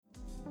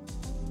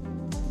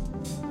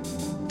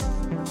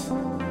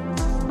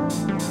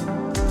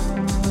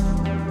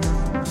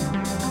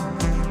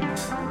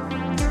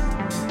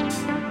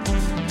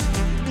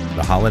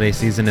holiday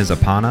season is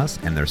upon us,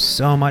 and there's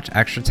so much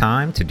extra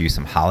time to do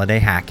some holiday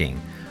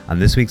hacking. On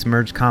this week's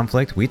Merge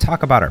Conflict, we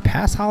talk about our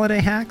past holiday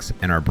hacks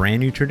and our brand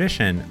new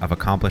tradition of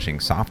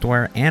accomplishing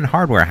software and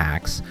hardware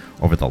hacks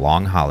over the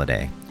long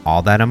holiday.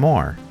 All that and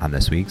more on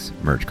this week's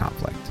Merge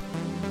Conflict.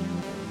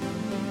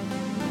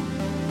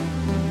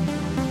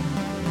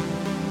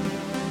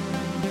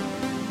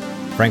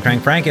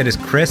 Frank, it is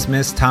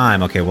Christmas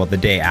time. Okay, well, the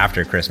day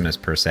after Christmas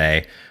per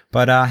se,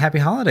 but happy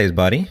holidays,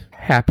 buddy.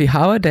 Happy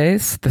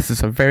holidays. This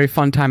is a very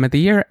fun time of the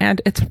year,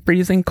 and it's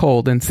freezing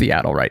cold in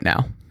Seattle right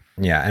now.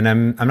 Yeah, and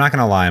I'm not going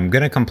to lie. I'm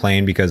going to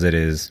complain because it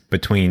is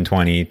between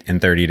 20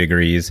 and 30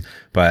 degrees,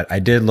 but I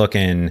did look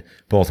in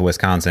both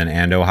Wisconsin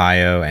and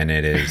Ohio, and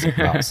it is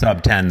about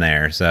sub 10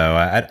 there. So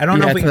I don't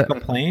know if we can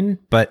complain,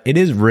 but it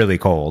is really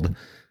cold.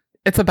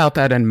 It's about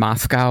that in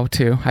Moscow,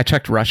 too. I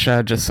checked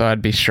Russia just so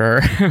I'd be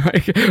sure.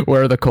 Like,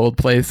 where are the cold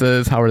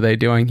places? How are they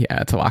doing? Yeah,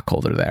 it's a lot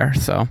colder there.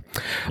 So,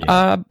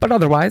 yeah. But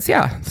otherwise,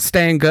 yeah,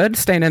 staying good,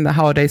 staying in the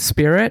holiday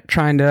spirit,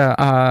 trying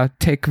to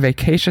take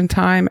vacation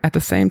time. At the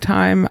same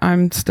time,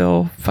 I'm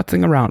still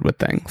futzing around with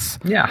things.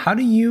 Yeah, how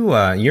do you,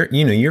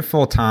 you're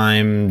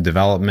full-time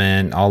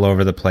development all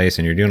over the place,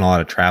 and you're doing a lot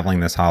of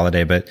traveling this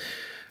holiday, but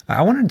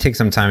I wanted to take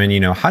some time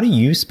and, how do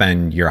you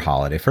spend your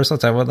holiday?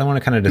 First, I want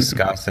to kind of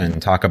discuss and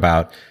talk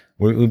about,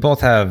 we both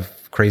have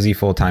crazy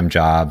full-time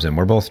jobs and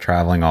we're both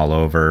traveling all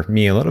over.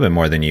 Me a little bit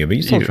more than you, but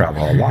you still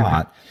travel a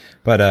lot.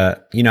 But,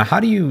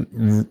 how do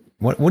you,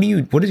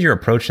 what is your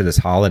approach to this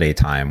holiday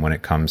time when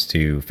it comes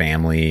to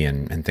family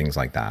and things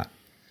like that?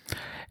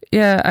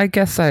 Yeah, I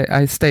guess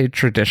I stayed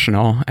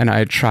traditional and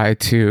I try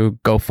to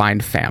go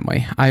find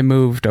family. I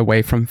moved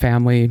away from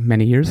family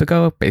many years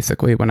ago,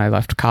 basically when I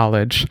left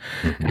college.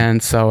 Mm-hmm.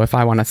 And so if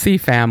I want to see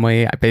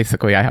family,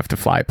 I have to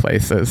fly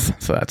places.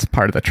 So that's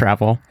part of the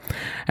travel.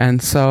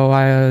 And so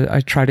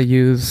I try to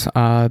use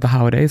the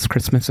holidays,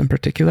 Christmas in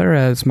particular,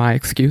 as my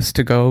excuse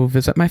to go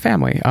visit my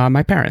family,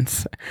 my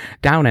parents,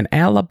 down in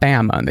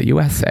Alabama in the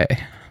USA.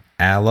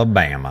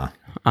 Alabama.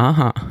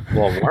 Uh-huh.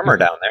 Well, warmer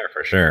down there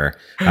for sure.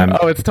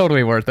 It's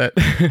totally worth it.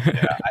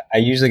 Yeah, I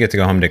usually get to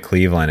go home to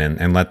Cleveland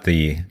and let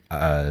the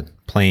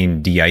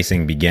plane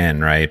de-icing begin,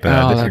 right?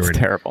 But this year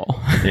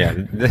terrible. Yeah,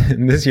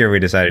 this year we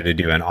decided to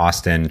do an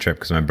Austin trip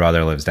because my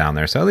brother lives down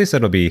there. So at least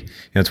it'll be,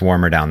 it's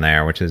warmer down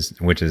there, which is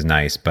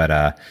nice.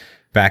 But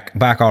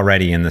back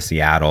already in the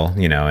Seattle,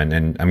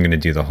 and I'm going to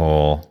do the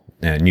whole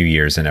New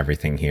Year's and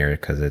everything here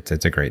because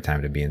it's a great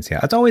time to be in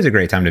Seattle. It's always a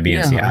great time to be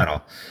in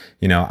Seattle.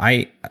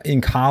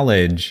 In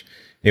college,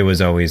 it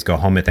was always go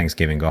home at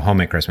Thanksgiving, go home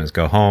at Christmas,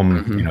 go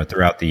home,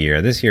 throughout the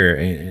year. This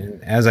year,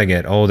 as I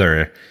get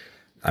older,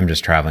 I'm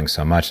just traveling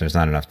so much. There's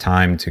not enough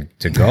time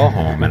to go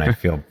home, and I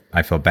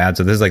feel bad.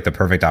 So this is like the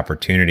perfect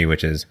opportunity,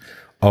 which is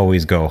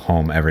always go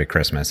home every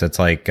Christmas. It's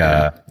like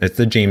it's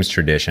the James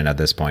tradition at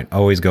this point.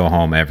 Always go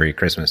home every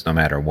Christmas, no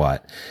matter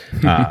what,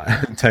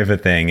 type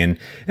of thing. And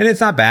it's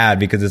not bad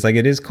because it's like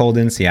it is cold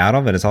in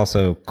Seattle, but it's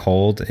also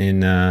cold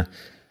in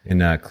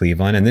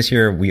Cleveland. And this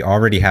year we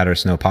already had our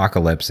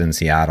snowpocalypse in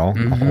Seattle.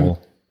 Mm-hmm.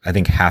 I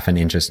think half an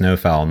inch of snow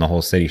fell and the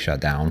whole city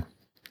shut down.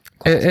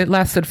 It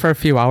lasted for a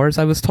few hours,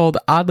 I was told.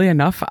 Oddly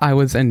enough, I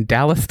was in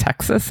Dallas,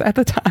 Texas at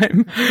the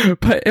time,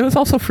 but it was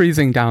also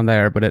freezing down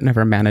there, but it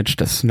never managed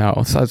to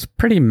snow. So I was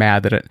pretty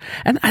mad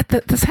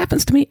that this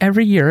happens to me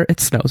every year. It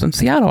snows in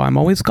Seattle. I'm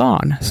always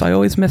gone. So I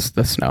always miss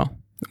the snow.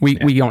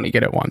 We only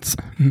get it once.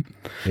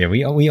 Yeah,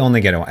 we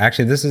only get it.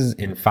 Actually, this is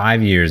in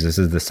 5 years. This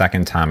is the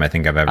second time I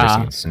think I've ever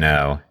seen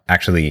snow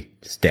actually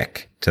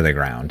stick to the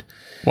ground.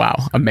 Wow,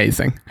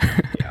 amazing.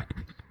 Yeah,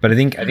 but I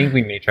think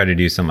we may try to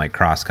do some like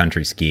cross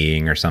country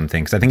skiing or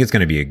something because I think it's going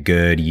to be a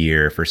good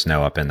year for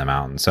snow up in the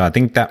mountains. So I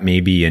think that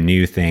may be a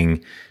new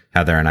thing.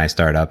 Heather and I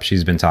start up.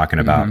 She's been talking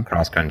about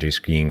cross country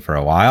skiing for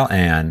a while,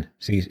 and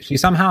she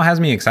somehow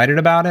has me excited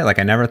about it. Like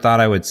I never thought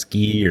I would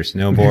ski or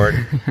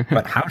snowboard,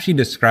 but how she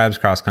describes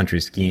cross country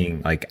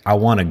skiing, like I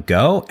want to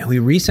go. And we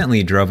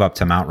recently drove up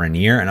to Mount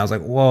Rainier, and I was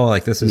like, whoa,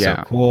 like this is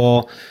so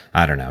cool.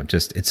 I don't know,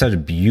 just it's such a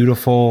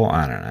beautiful.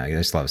 I don't know. I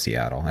just love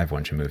Seattle.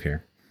 Everyone should move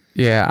here.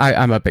 Yeah,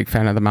 I'm a big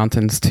fan of the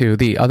mountains too.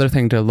 The other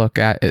thing to look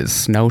at is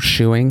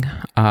snowshoeing.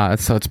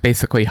 So it's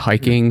basically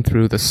hiking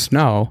through the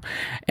snow.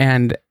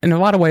 And in a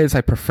lot of ways,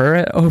 I prefer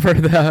it over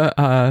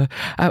the,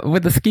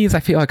 with the skis, I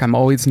feel like I'm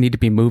always need to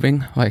be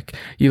moving. Like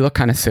you look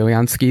kind of silly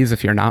on skis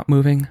if you're not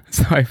moving.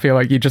 So I feel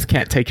like you just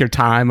can't take your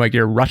time, like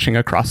you're rushing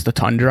across the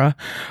tundra.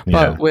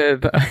 But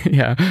with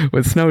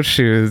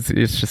snowshoes,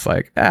 it's just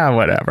like,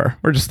 whatever.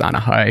 We're just on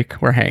a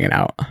hike. We're hanging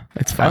out.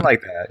 It's fun. I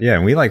like that.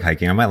 Yeah, we like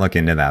hiking. I might look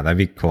into that. That'd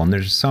be cool. And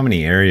there's so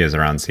many areas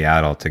around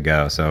Seattle to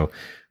go. So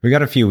we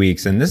got a few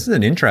weeks, and this is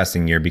an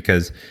interesting year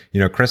because,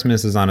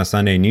 Christmas is on a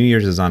Sunday, New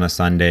Year's is on a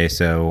Sunday.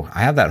 So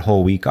I have that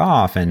whole week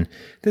off. And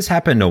this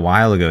happened a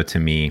while ago to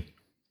me.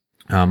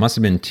 Must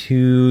have been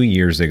 2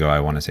 years ago. I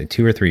want to say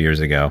 2 or 3 years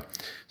ago.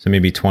 So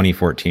maybe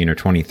 2014 or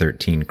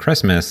 2013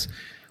 Christmas,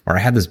 where I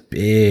had this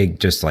big,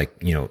 just like,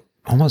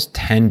 almost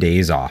 10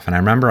 days off. And I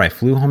remember I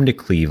flew home to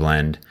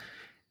Cleveland.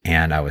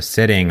 And I was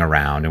sitting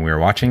around and we were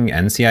watching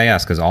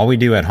NCIS because all we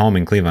do at home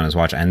in Cleveland is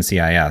watch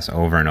NCIS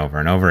over and over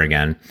and over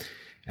again.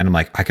 And I'm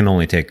like, I can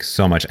only take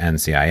so much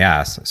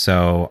NCIS.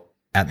 So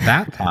at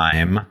that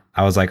time,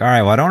 I was like, all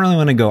right, well, I don't really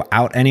want to go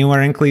out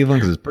anywhere in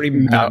Cleveland because it's pretty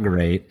not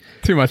great.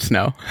 Too much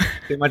snow.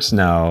 Too much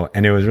snow.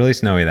 And it was really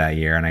snowy that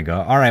year. And I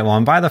go, all right, well,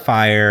 I'm by the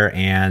fire.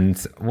 And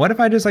what if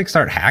I just like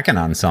start hacking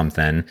on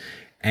something?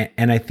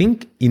 And I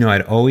think,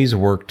 I'd always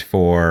worked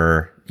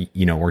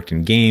worked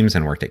in games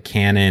and worked at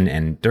Canon.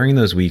 And during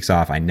those weeks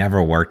off, I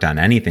never worked on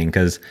anything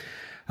because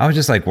I was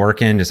just like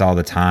working just all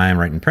the time,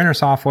 writing printer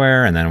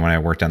software. And then when I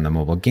worked on the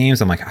mobile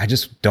games, I'm like, I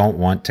just don't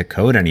want to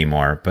code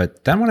anymore.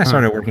 But then when I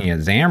started working at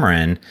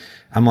Xamarin,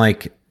 I'm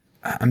like,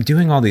 I'm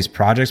doing all these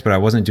projects, but I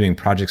wasn't doing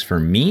projects for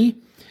me.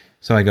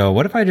 So I go,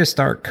 what if I just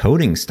start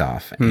coding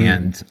stuff?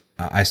 And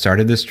I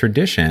started this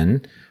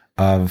tradition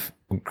of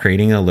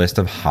creating a list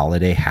of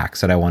holiday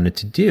hacks that I wanted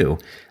to do.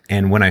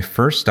 And when I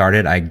first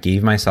started, I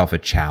gave myself a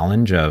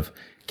challenge of,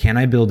 can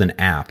I build an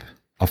app,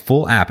 a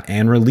full app,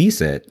 and release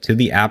it to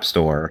the App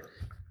Store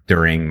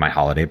during my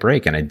holiday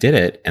break? And I did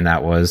it. And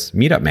that was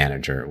Meetup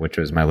Manager, which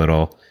was my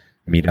little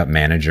Meetup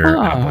Manager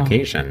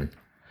application.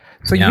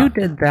 So you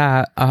did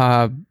that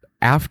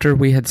after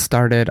we had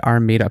started our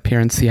meetup here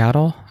in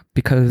Seattle?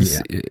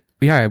 Because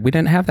we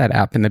didn't have that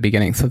app in the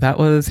beginning. So that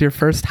was your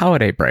first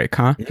holiday break,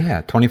 huh?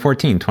 Yeah,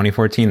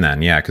 2014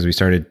 then. Yeah, because we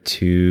started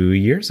 2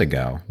 years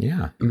ago.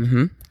 Yeah.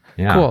 Mm-hmm.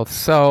 Yeah. Cool.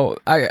 So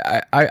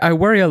I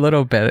worry a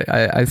little bit.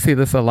 I see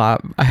this a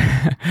lot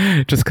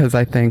just because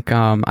I think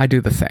I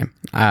do the same.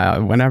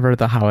 Whenever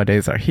the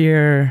holidays are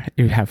here,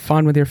 you have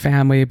fun with your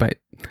family, but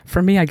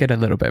for me, I get a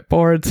little bit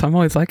bored. So I'm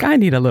always like, I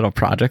need a little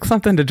project,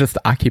 something to just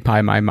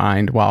occupy my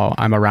mind while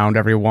I'm around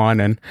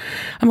everyone. And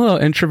I'm a little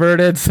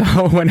introverted.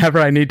 So whenever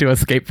I need to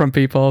escape from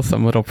people,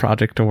 some little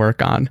project to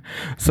work on.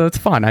 So it's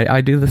fun.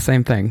 I do the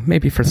same thing,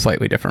 maybe for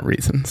slightly different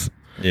reasons.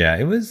 Yeah,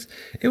 it was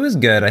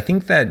good. I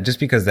think that just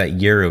because that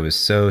year it was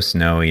so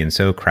snowy and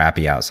so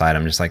crappy outside,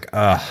 I'm just like,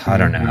 I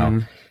don't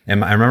know.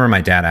 And I remember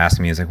my dad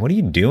asking me, he's like, what are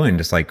you doing?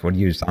 Just like, what are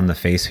you on the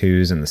Face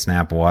Who's and the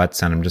Snap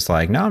What's? And I'm just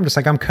like, no,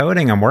 I'm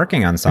coding. I'm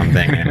working on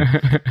something.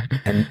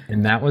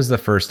 And that was the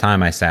first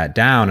time I sat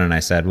down and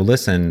I said, well,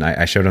 listen,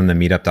 I showed him the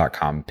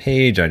meetup.com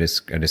page. I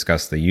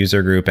discussed the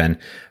user group, and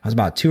I was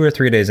about 2 or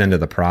 3 days into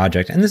the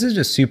project. And this is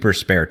just super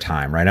spare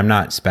time, right? I'm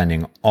not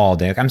spending all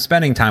day. Like, I'm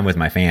spending time with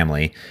my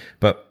family,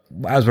 but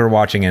as we're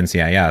watching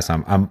NCIS,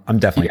 I'm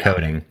definitely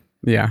coding.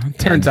 Yeah.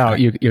 Turns out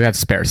you have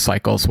spare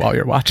cycles while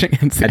you're watching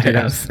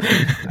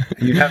NCIS.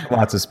 You have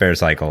lots of spare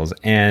cycles.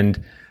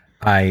 And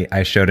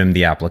I showed him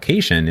the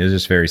application. It was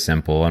just very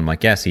simple. I'm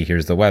like, yes,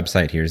 here's the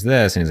website, here's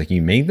this. And he's like,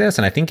 you made this?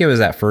 And I think it was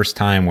that first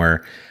time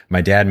where my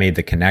dad made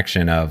the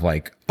connection of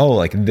like, oh,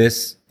 like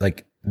this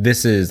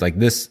is like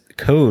this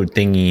code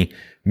thingy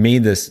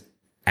made this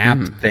app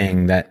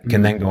thing that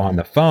can then go on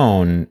the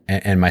phone,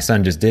 and my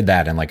son just did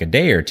that in like a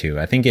day or two.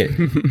 I think it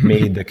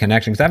made the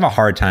connection, because I have a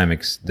hard time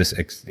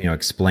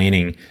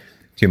explaining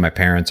to my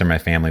parents or my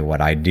family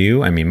what I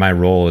do. I mean, my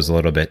role is a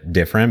little bit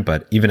different,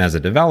 but even as a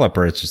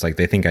developer, it's just like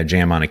they think I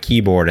jam on a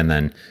keyboard and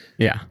then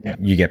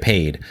you get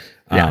paid.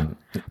 Yeah.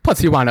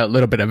 Plus, you want a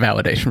little bit of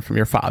validation from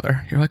your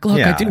father. You're like, look,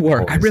 I do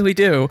work. I really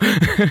do.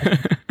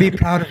 Be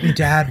proud of me,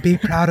 Dad. Be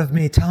proud of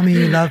me. Tell me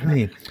you love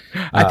me.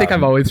 I think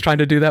I'm always trying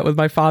to do that with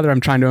my father. I'm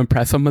trying to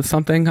impress him with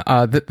something.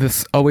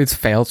 This always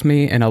fails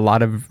me in a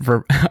lot of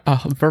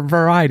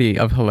variety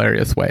of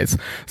hilarious ways.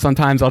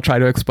 Sometimes I'll try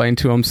to explain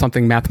to him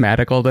something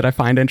mathematical that I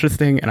find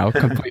interesting, and I'll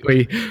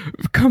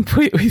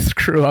completely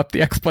screw up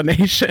the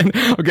explanation.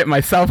 I'll get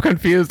myself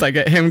confused. I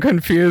get him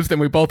confused, and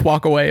we both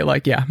walk away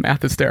like, yeah,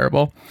 math is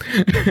terrible.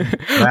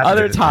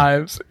 Other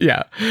times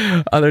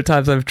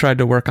I've tried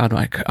to work on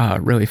like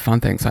really fun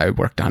things. I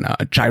worked on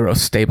a gyro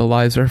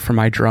stabilizer for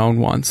my drone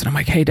once, and I'm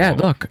like, hey Dad,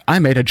 look, I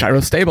made a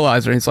gyro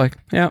stabilizer. And he's like,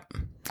 yep,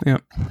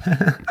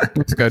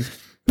 looks good.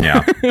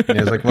 Yeah,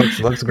 it's like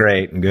looks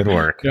great. Good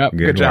work. Yep,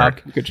 good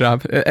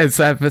job. As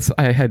if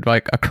I had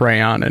like a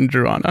crayon and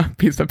drew on a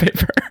piece of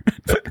paper.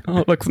 Oh,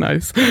 it looks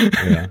nice.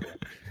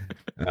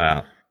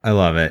 Yeah. I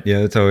love it.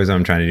 Yeah, that's always what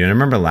I'm trying to do. And I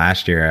remember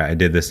last year I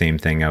did the same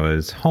thing. I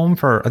was home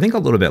for, I think, a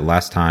little bit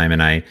less time,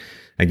 and I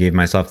gave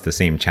myself the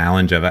same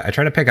challenge of, I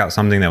tried to pick out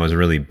something that was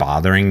really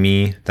bothering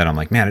me, that I'm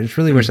like, man, I just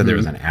really wish that there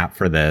was an app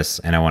for this,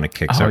 and I want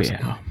to kickstart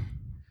something.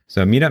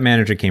 So Meetup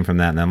Manager came from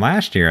that. And then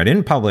last year, I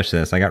didn't publish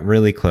this. I got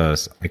really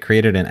close. I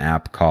created an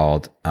app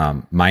called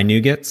My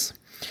Nougats,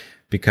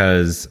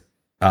 because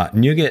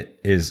Nougat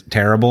is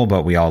terrible,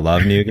 but we all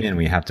love Nougat and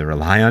we have to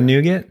rely on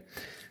Nougat.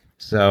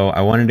 So I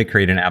wanted to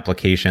create an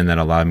application that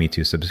allowed me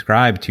to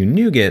subscribe to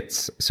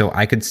Nougats so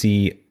I could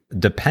see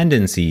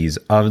dependencies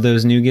of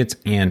those Nougats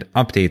and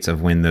updates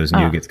of when those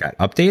Nougats got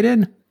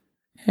updated.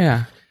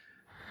 Yeah.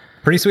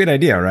 Pretty sweet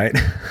idea, right?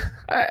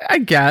 I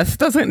guess.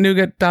 Doesn't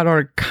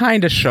Nougat.org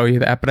kind of show you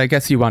that? But I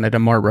guess you wanted a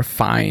more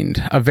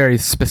refined, a very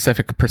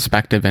specific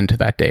perspective into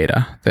that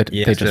data that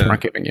they just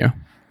weren't giving you.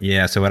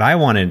 Yeah. So what I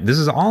wanted, this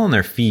is all in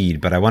their feed,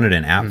 but I wanted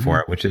an app for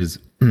it, which is,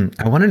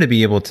 I wanted to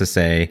be able to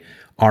say,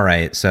 all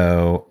right,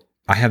 so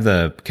I have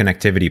the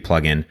connectivity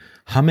plugin.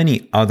 How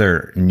many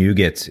other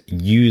Nougats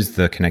use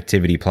the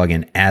connectivity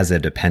plugin as a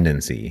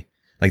dependency?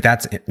 like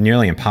that's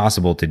nearly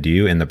impossible to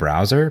do in the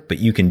browser, but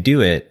you can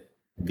do it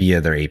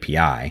via their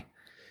API.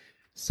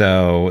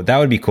 So that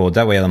would be cool.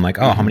 That way I'm like,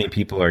 oh, how many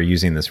people are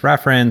using this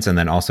reference? And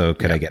then also,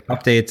 could I get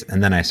updates?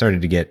 And then I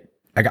started to get,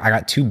 I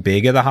got too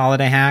big of the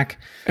holiday hack.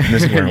 And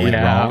this is where it went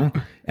wrong.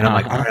 And I'm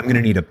like, all right, I'm going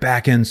to need a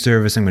back-end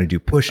service. I'm going to do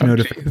push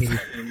notifications.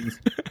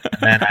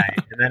 And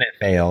then it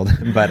failed.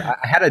 But I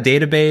had a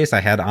database. I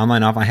had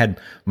online off. I had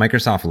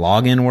Microsoft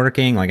login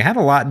working. Like I had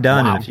a lot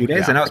done in a few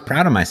days, and I was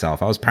proud of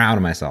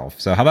myself.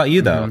 So how about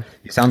you though?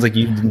 It sounds like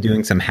you've been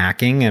doing some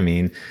hacking. I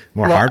mean,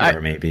 more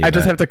hardware maybe. I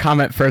just have to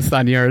comment first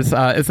on yours.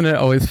 Isn't it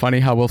always funny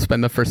how we'll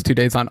spend the first 2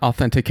 days on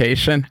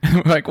authentication?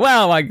 We're like,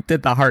 well, I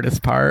did the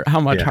hardest part. How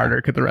much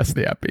harder could the rest of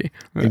the app be?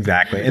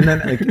 Exactly. And then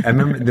like, I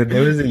remember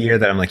there was a year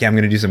that I'm like, yeah, I'm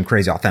going to do some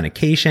crazy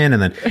authentication.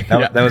 And then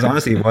that was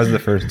honestly was the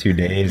first 2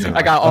 days.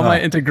 I got all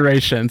my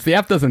integrations. The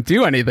app doesn't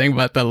do anything,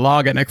 but the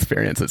login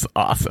experience is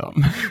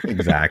awesome.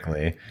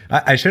 Exactly.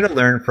 I should have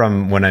learned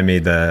from when I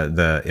made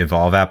the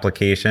Evolve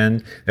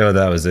application. Oh,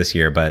 that was this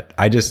year, but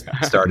I just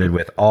started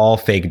with all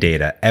fake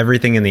data.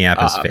 Everything in the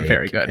app is fake.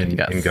 Very good. And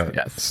go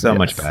so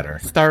much better.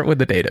 Start with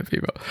the data,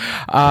 people.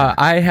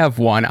 I have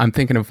one. I'm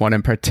thinking of one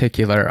in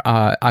particular.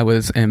 I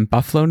was in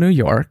Buffalo, New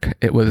York.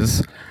 It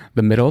was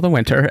the middle of the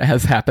winter,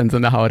 as happens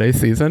in the holiday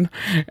season,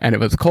 and it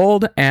was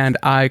cold, and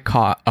I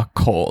caught a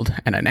cold,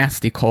 and a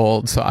nasty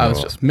cold, so I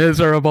was just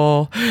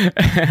miserable,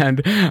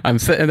 and I'm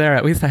sitting there.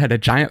 At least I had a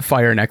giant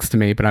fire next to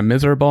me, but I'm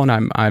miserable,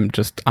 and I'm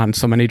just on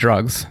so many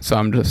drugs, so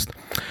I'm just,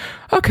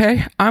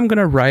 okay, I'm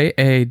gonna write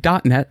a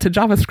 .NET to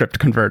JavaScript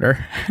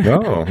converter.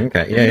 Oh,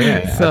 okay,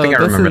 yeah. So I think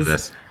I remember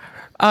this.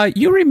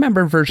 You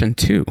remember version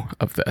 2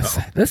 of this.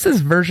 This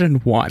is version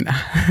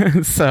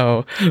 1.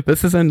 So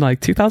this is in like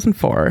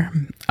 2004.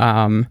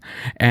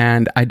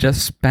 And I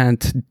just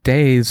spent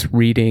days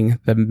reading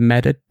the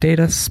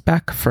metadata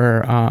spec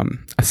for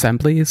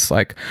assemblies.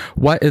 Like,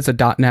 what is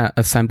a .NET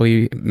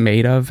assembly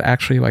made of,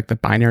 actually, like the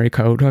binary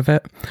code of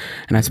it.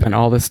 And I spent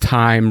all this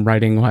time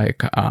writing like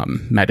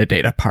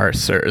metadata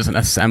parsers and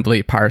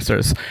assembly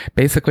parsers,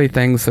 basically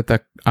things that the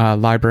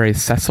library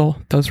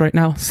Cecil does right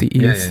now.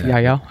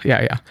 C-E-C-I-L.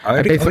 Yeah.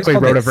 I basically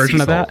wrote a version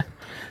of that.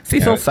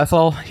 Cecil,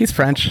 Cecil, he's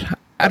French.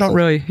 I don't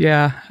really,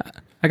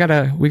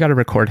 we gotta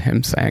record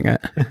him saying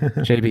it,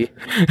 JB.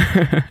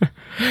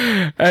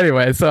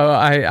 Anyway, so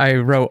I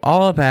wrote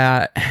all of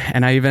that,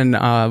 and I even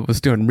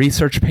was doing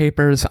research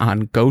papers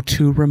on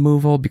GoTo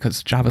removal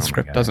because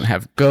JavaScript doesn't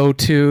have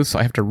GoTo, so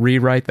I have to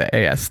rewrite the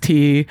AST.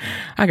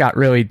 I got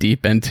really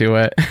deep into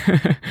it,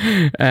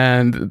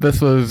 and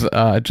this was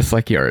just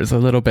like yours, a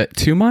little bit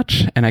too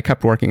much, and I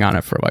kept working on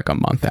it for like a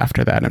month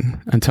after that, and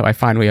until I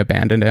finally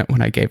abandoned it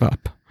when I gave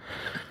up.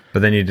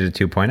 But then you did a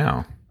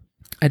 2.0.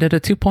 I did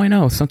a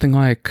 2.0 something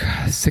like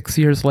 6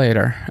 years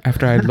later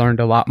after I'd learned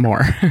a lot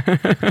more.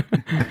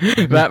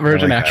 That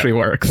version actually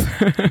works.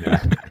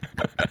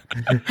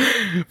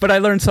 But I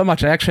learned so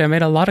much. I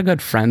made a lot of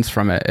good friends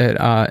from it. It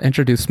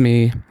introduced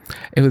me.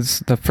 It was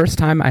the first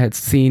time I had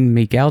seen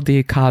Miguel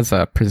de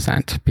Icaza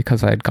present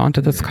because I had gone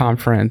to this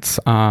conference.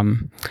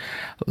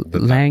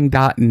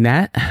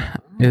 Lang.net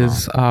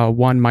is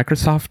one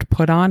Microsoft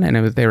put on, and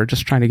they were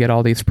just trying to get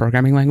all these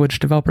programming language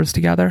developers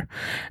together.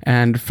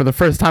 And for the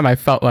first time, I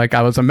felt like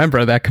I was a member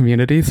of that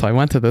community. So I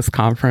went to this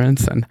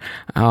conference, and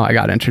I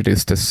got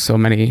introduced to so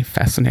many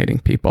fascinating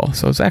people.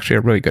 So it was actually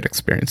a really good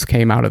experience.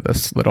 Came out of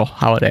this little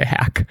holiday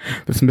hack,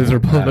 this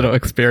miserable little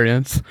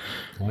experience.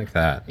 I like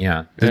that.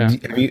 Yeah.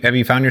 Have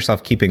you found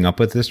yourself keeping up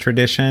with this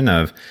tradition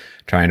of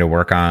trying to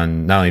work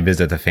on not only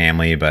visit the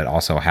family, but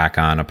also hack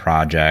on a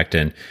project?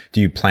 And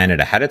do you plan it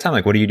ahead of time?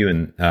 Like, what are you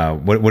doing?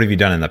 What have you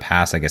done in the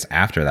past, I guess,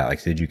 after that?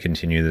 Like, did you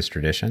continue this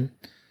tradition?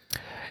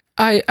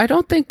 I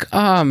don't think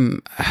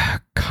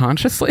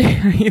consciously,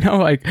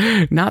 like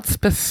not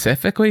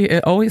specifically.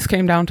 It always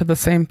came down to the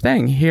same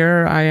thing.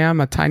 Here I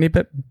am a tiny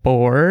bit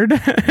bored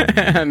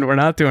and we're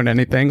not doing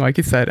anything. Like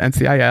you said,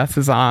 NCIS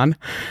is on.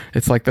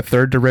 It's like the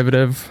third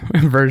derivative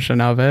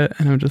version of it.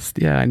 And I'm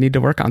just, I need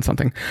to work on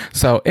something.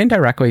 So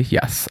indirectly,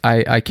 yes,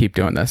 I keep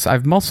doing this.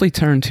 I've mostly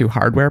turned to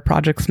hardware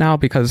projects now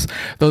because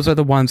those are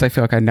the ones I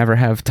feel like I never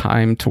have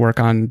time to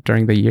work on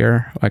during the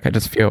year. Like I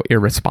just feel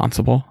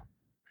irresponsible.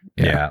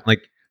 Yeah.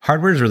 Like,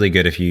 hardware is really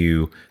good if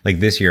you, like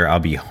this year, I'll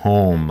be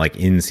home like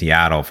in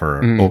Seattle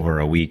for over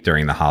a week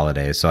during the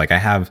holidays. So like I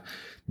have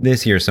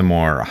this year some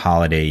more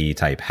holiday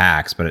type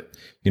hacks, but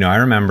I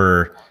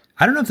remember,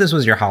 I don't know if this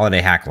was your holiday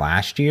hack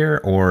last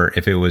year or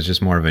if it was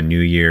just more of a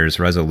New Year's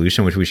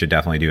resolution, which we should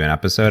definitely do an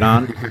episode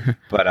on.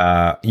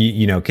 But,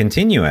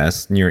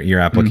 Continuous, your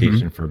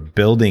application for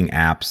building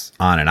apps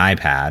on an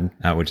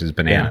iPad, which is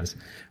bananas,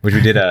 which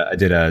we did a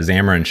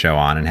Xamarin show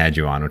on and had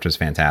you on, which was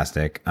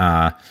fantastic.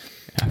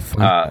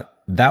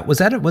 Was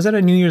that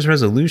a New Year's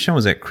resolution?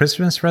 Was it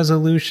Christmas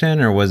resolution,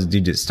 or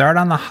did it start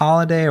on the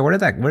holiday, or where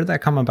did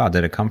that come about?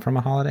 Did it come from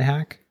a holiday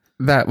hack?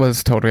 That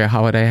was totally a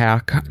holiday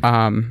hack.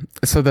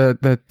 So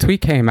the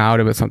tweet came out.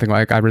 It was something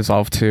like, I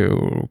resolved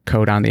to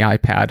code on the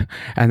iPad.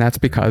 And that's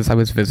because I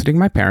was visiting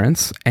my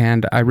parents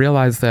and I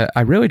realized that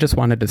I really just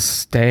wanted to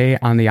stay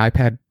on the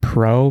iPad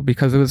Pro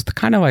because it was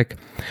kind of like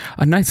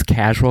a nice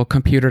casual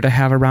computer to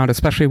have around,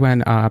 especially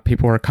when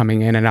people were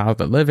coming in and out of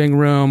the living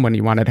room, when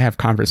you wanted to have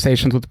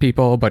conversations with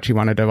people, but you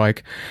wanted to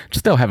like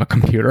still have a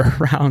computer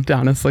around,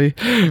 honestly.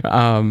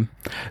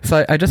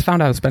 So I just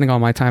found I was spending all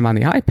my time on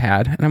the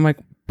iPad and I'm like,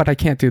 but I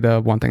can't do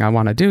the one thing I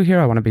want to do here.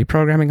 I want to be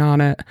programming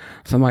on it.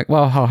 So I'm like,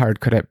 well, how hard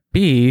could it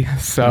be?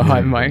 So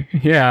I'm like,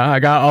 yeah, I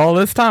got all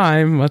this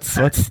time. Let's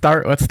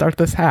start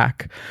this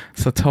hack.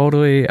 So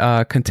totally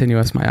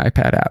continuous. My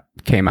iPad app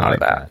came out of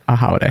that. A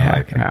holiday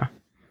hack. Yeah.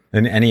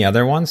 And any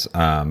other ones?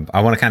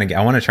 I want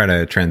to try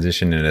to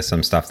transition into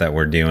some stuff that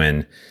we're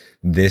doing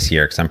this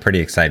year because I'm pretty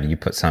excited. You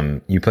put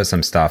some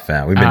stuff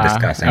in. We've been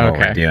discussing what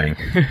we're doing.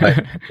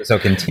 But, so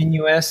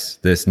continuous,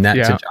 this net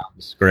to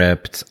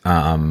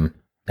JavaScript.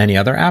 Any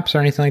other apps or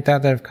anything like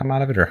that have come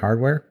out of it or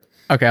hardware?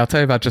 Okay, I'll tell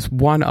you about just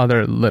one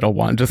other little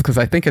one, just because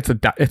I think it's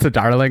a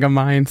darling of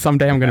mine.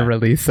 Someday I'm going to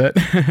release it.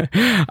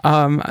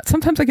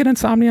 Sometimes I get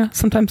insomnia.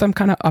 Sometimes I'm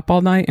kind of up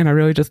all night and I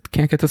really just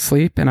can't get to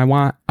sleep. And I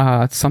want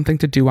something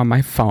to do on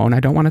my phone. I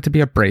don't want it to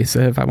be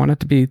abrasive. I want it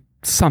to be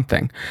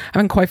something. I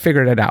haven't quite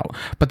figured it out.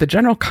 But the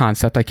general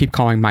concept I keep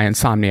calling my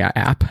insomnia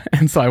app.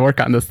 And so I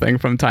work on this thing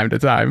from time to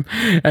time.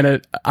 And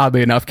it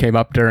oddly enough came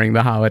up during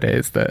the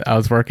holidays that I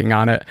was working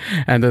on it.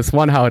 And this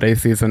one holiday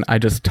season, I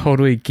just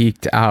totally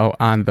geeked out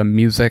on the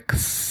music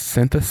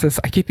synthesis.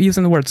 I keep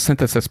using the word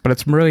synthesis, but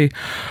it's really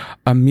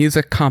a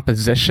music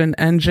composition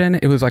engine.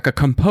 It was like a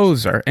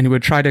composer and it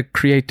would try to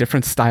create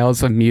different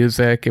styles of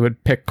music. It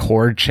would pick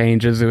chord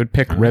changes. It would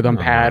pick rhythm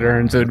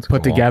patterns. It would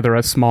put together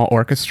a small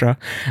orchestra,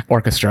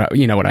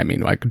 you know what I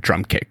mean? Like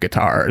drum kit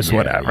guitars,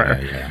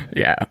 whatever.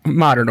 Yeah.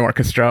 Modern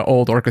orchestra,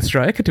 old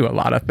orchestra. It could do a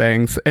lot of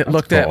things. It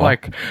looked at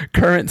like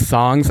current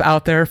songs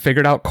out there,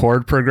 figured out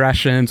chord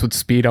progressions, would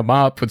speed them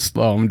up, would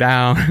slow them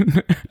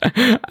down.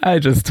 I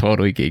just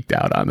totally geeked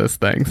out on this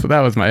thing. So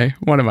that was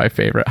one of my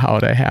favorite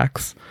holiday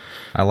hacks.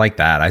 I like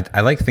that. I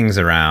like things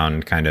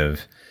around kind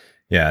of,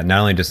 not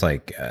only just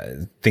like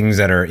things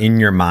that are in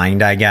your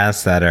mind, I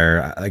guess, that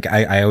are like,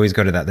 I always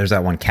go to that. There's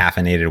that one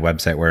caffeinated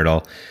website where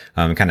it'll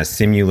kind of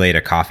simulate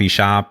a coffee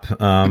shop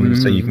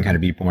so you can kind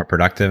of be more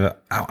productive.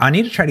 I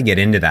need to try to get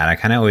into that. I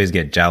kind of always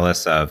get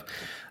jealous of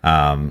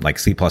like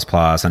C++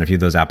 and a few of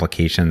those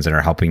applications that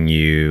are helping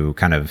you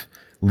kind of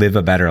live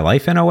a better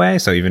life in a way.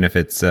 So even if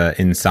it's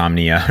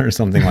insomnia or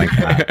something like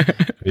that,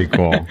 it'd be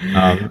cool.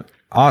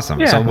 Awesome.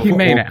 Yeah, so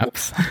humane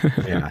apps.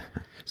 Yeah.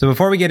 So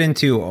before we get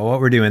into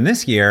what we're doing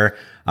this year,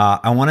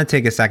 I want to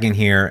take a second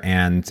here.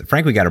 And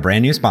Frank, we got a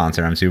brand new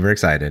sponsor. I'm super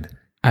excited.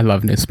 I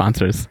love new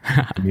sponsors.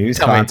 New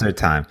sponsor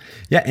time.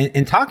 Yeah.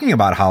 In talking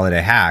about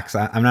holiday hacks,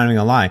 I'm not even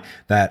gonna lie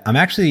that I'm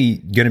actually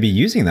going to be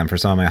using them for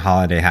some of my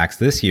holiday hacks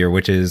this year,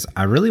 which is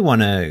I really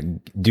want to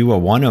do a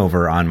one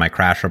over on my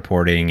crash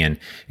reporting and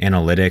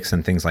analytics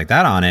and things like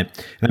that on it.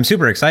 And I'm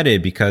super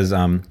excited because,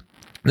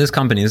 this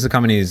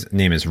company's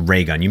name is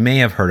Raygun. You may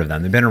have heard of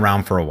them. They've been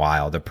around for a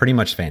while. They're pretty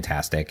much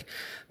fantastic.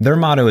 Their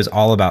motto is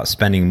all about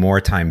spending more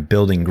time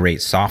building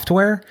great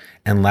software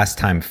and less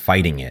time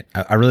fighting it.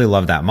 I really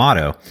love that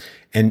motto.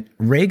 And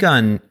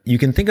Raygun, you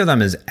can think of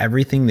them as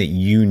everything that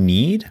you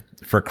need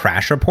for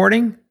crash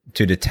reporting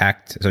to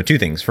detect. So two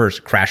things.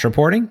 First, crash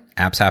reporting.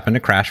 Apps happen to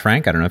crash,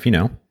 Frank. I don't know if you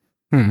know.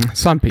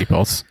 Some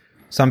people's,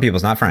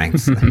 not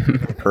Frank's.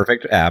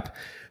 Perfect app.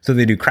 So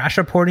they do crash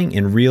reporting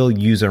and real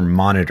user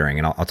monitoring,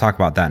 and I'll talk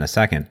about that in a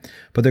second.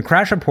 But the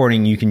crash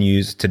reporting you can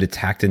use to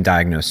detect and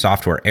diagnose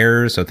software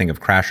errors. So think of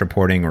crash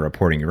reporting or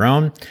reporting your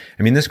own.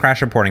 I mean, this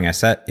crash reporting, I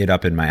set it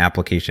up in my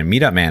application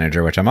Meetup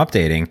Manager, which I'm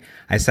updating.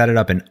 I set it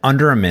up in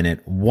under a minute,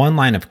 one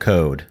line of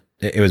code.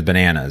 It was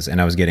bananas, and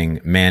I was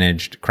getting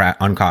managed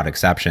uncaught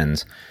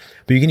exceptions.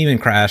 But you can even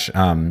you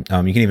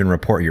can even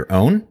report your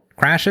own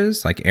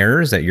crashes, like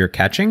errors that you're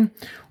catching,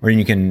 or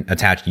you can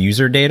attach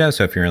user data.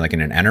 So if you're like in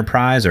an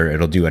enterprise, or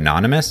it'll do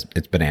anonymous,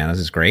 it's bananas,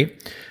 it's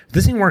great.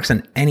 This thing works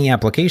in any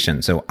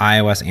application. So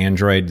iOS,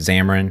 Android,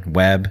 Xamarin,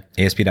 web,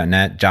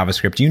 ASP.NET,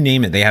 JavaScript, you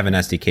name it, they have an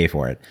SDK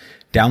for it.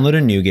 Download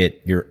a NuGet,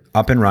 you're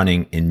up and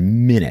running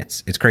in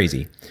minutes. It's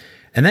crazy.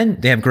 And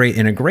then they have great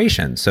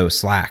integration. So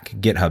Slack,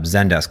 GitHub,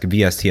 Zendesk,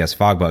 VSTS,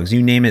 Fogbugs,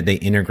 you name it, they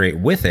integrate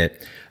with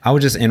it. I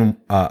was just in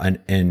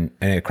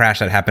a crash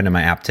that happened in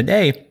my app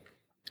today.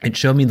 It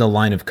showed me the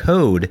line of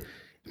code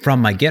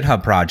from my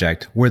GitHub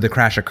project where the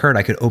crash occurred.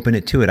 I could open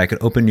it to it. I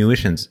could open new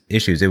issues.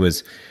 It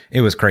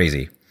was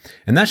crazy.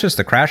 And that's just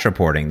the crash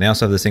reporting. They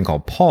also have this thing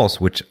called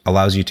Pulse, which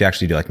allows you to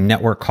actually do like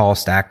network call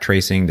stack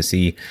tracing to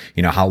see,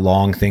 how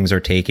long things are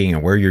taking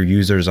and where your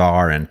users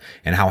are and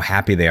how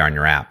happy they are in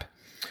your app.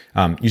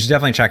 You should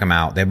definitely check them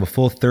out. They have a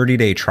full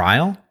 30-day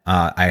trial.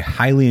 I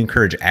highly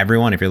encourage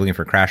everyone, if you're looking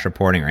for crash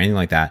reporting or anything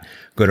like that,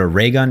 go to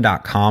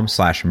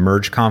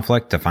raygun.com/merge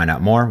conflict to find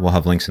out more. We'll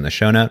have links in the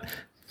show note.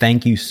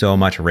 Thank you so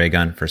much,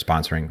 Raygun, for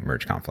sponsoring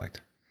Merge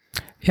Conflict.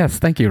 Yes,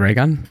 thank you,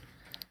 Raygun.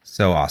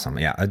 So awesome.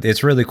 Yeah,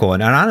 it's really cool.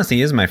 And it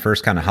honestly is my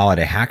first kind of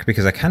holiday hack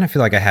because I kind of feel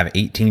like I have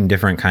 18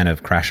 different kind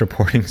of crash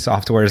reporting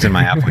softwares in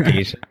my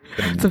application.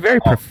 It's a very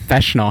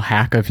professional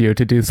hack of you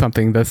to do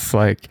something this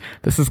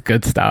is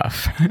good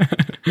stuff.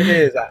 It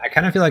is. I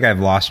kind of feel like I've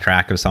lost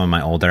track of some of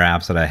my older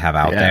apps that I have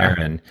out there,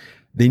 and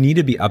they need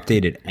to be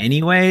updated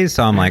anyway.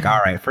 So I'm like, all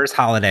right, first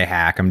holiday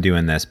hack, I'm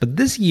doing this. But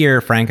this year,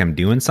 Frank, I'm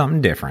doing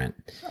something different.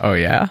 Oh,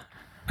 yeah?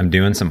 I'm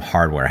doing some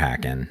hardware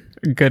hacking.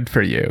 Good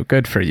for you.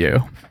 Good for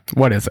you.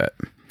 What is it?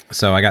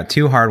 So I got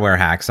 2 hardware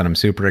hacks that I'm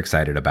super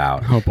excited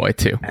about. Oh boy,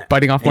 2.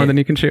 Biting off more than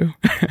you can chew?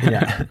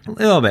 Yeah, a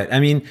little bit. I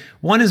mean,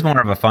 one is more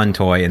of a fun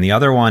toy and the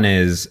other one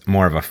is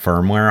more of a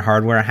firmware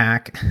hardware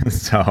hack.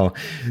 So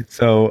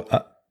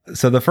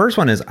the first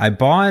one is I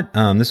bought,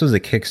 this was a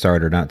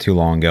Kickstarter not too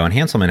long ago, and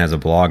Hanselman has a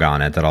blog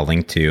on it that I'll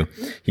link to.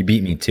 He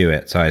beat me to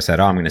it. So I said,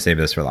 I'm going to save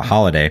this for the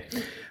holiday.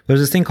 There's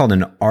this thing called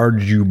an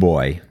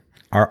Arduboy,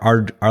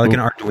 like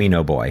an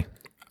Arduino boy.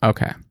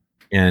 Okay.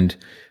 And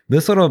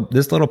this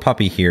little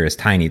puppy here is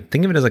tiny.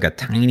 Think of it as like a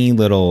tiny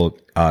little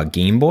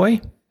Game Boy.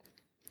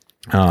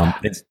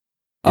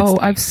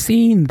 I've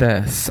seen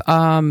this.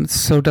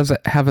 So does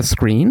it have a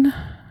screen?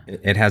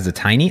 It has a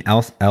tiny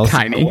tiny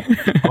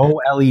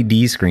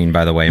OLED screen,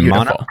 by the way.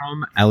 Beautiful.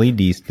 Monochrome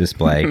LED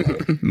display.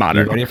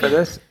 Modern. You ready for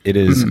this? It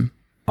is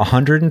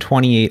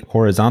 128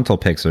 horizontal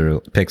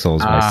pixels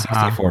by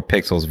 64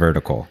 pixels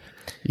vertical.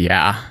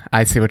 Yeah,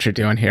 I see what you're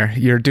doing here.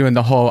 You're doing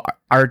the whole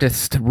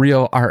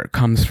real art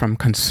comes from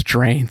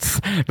constraints.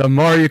 The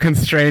more you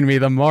constrain me,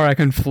 the more I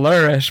can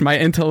flourish. My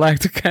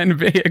intellect can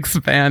be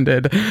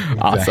expanded. Exactly.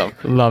 Awesome.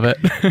 Love it.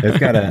 It's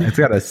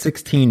got a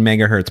 16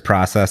 megahertz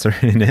processor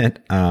in it.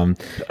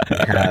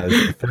 It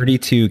has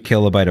 32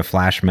 kilobyte of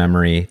flash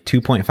memory,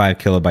 2.5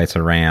 kilobytes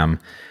of RAM,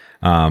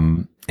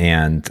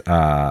 and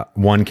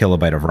 1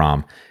 kilobyte of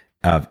ROM.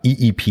 Of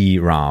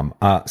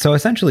EEPROM. So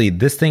essentially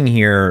this thing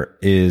here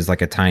is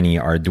like a tiny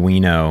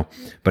Arduino,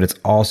 but it's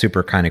all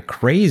super kind of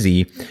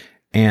crazy.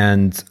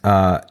 And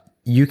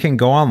you can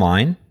go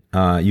online.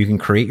 You can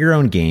create your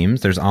own games.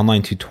 There's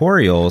online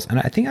tutorials. And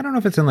I don't know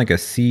if it's in like a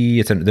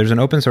C. There's an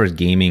open source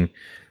gaming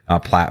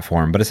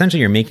platform, but essentially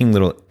you're making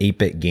little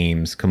 8-bit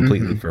games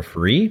completely for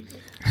free.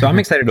 So I'm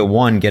excited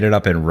to get it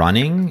up and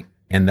running,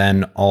 and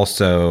then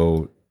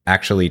also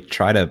actually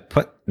try to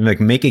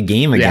make a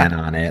game again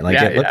on it.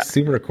 It looks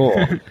super cool.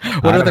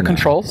 What are the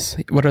controls?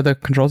 What are the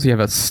controls? Do you have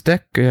a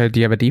stick? Do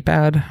you have a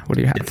D-pad? What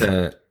do you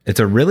have? It's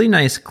a really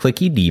nice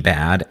clicky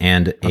D-pad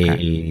and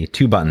a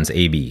 2 buttons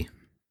AB.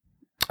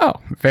 Oh,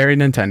 very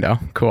Nintendo.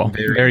 Cool.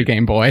 Very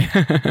Game Boy.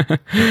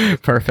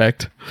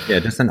 Perfect. Yeah,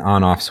 just an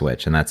on-off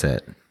switch, and that's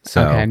it.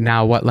 So, okay,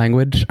 now what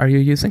language are you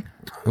using?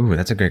 Ooh,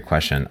 that's a great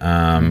question.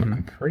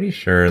 I'm pretty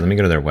sure. Let me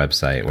go to their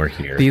website. We're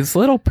here. These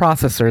little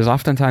processors,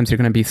 oftentimes you're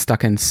going to be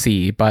stuck in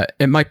C, but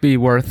it might be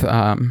worth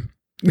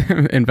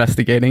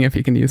investigating if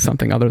you can use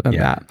something other than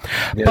that.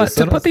 Yeah, but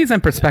to put these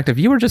in perspective,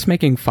 you were just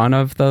making fun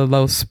of the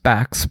low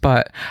specs,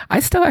 but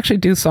I still actually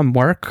do some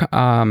work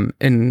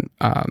in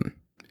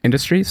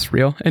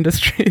real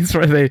industries,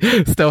 where they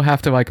still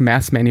have to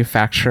mass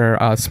manufacture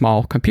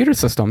small computer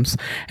systems.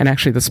 And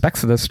actually the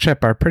specs of this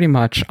chip are pretty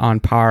much on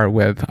par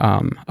with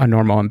a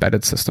normal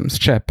embedded systems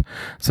chip.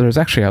 So there's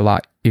actually a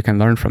lot you can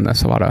learn from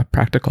this, a lot of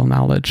practical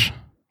knowledge.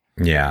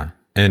 Yeah.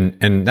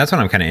 And that's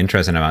what I'm kind of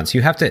interested about. So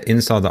you have to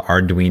install the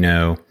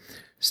Arduino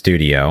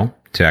Studio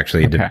to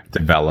actually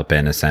develop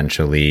in,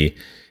 essentially.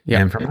 Yeah.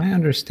 And from my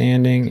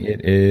understanding,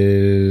 it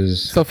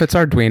is... So if it's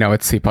Arduino,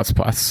 it's C++.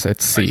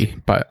 It's C,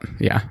 but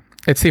yeah.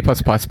 It's C++,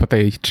 but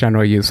they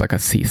generally use a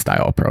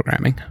C-style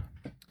programming.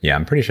 Yeah,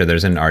 I'm pretty sure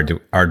there's an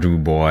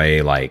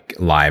Arduboy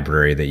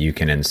library that you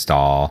can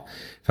install.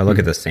 If I look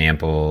at the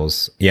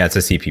samples, yeah, it's a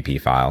CPP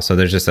file. So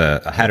there's just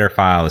a header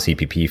file, a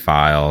CPP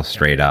file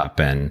straight up,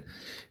 and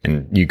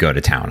you go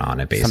to town on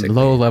it, basically. Some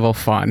low-level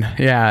fun.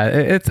 Yeah,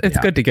 it's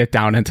good to get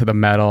down into the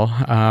metal.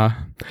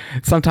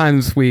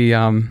 Sometimes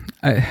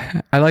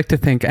I like to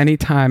think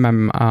anytime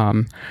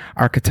I'm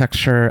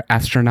architecture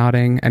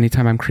astronauting,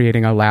 anytime I'm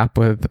creating an app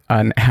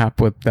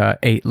with the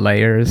 8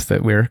 layers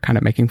that we're kind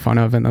of making fun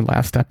of in the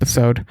last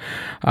episode,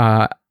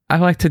 I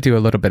like to do a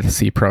little bit of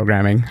C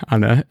programming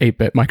on an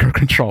 8-bit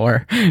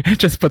microcontroller. It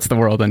just puts the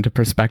world into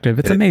perspective.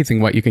 It's amazing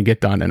what you can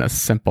get done in a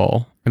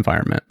simple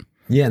environment.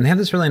 Yeah, and they have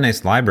this really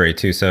nice library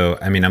too. So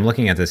I mean, I'm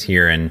looking at this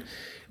here, and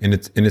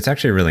it's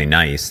actually really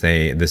nice.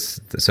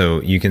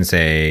 So you can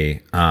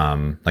say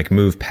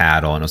move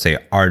paddle, and it'll say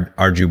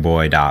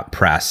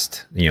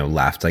arduboy.pressed,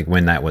 left,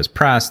 when that was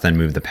pressed, then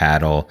move the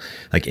paddle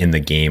in the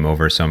game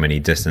over so many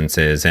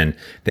distances. And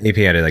the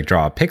API to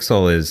draw a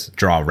pixel is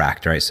draw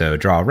rect, right? So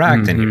draw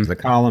rect, and here's the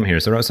column,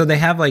 here's the row. So they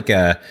have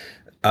an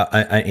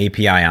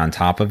API on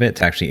top of it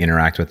to actually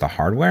interact with the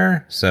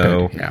hardware.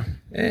 So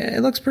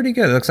it looks pretty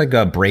good. It looks like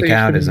a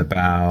Breakout is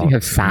about... Do you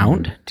have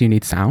sound? Do you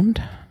need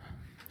sound?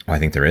 Oh, I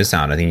think there is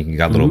sound. I think you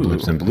got little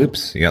bloops and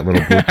bloops. You got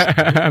little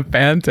bloops.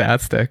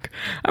 Fantastic.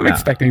 I'm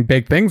expecting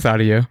big things out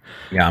of you.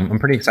 Yeah, I'm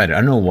pretty excited. I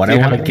don't know what I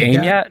want to have a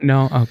game yet?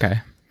 No? Okay.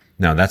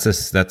 No, that's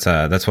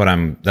what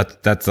I'm...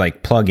 That's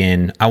plug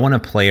in. I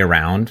want to play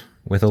around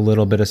with a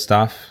little bit of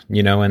stuff,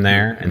 in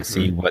there and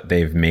see what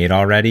they've made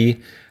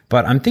already.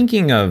 But I'm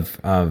thinking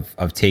of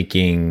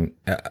taking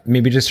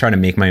maybe just trying to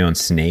make my own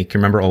snake.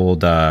 Remember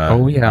old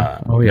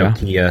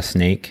Nokia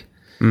snake?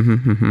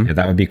 Yeah,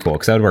 that would be cool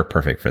because that would work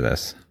perfect for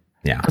this.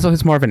 Yeah. So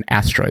it's more of an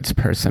asteroids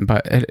person,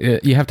 but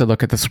you have to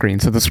look at the screen.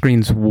 So the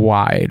screen's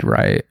wide,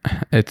 right?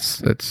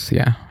 It's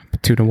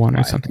 2-to-1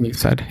 or something you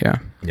said. Yeah.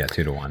 Yeah,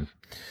 2-to-1.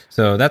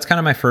 So that's kind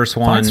of my first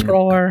one. Side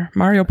scroller,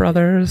 Mario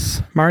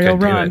Brothers, Mario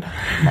Run.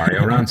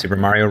 Mario Run, Super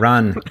Mario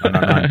Run.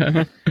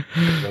 Run.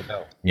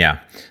 Go. Yeah.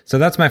 So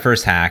that's my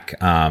first hack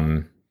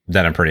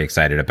that I'm pretty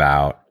excited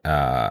about.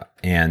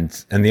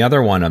 And the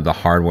other one on the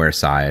hardware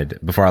side,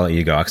 before I let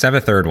you go, because I have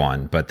a third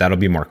one, but that'll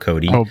be more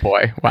coding. Oh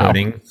boy. Wow.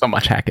 Coding. So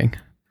much hacking.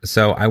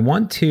 So I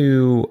have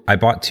two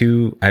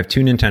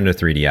Nintendo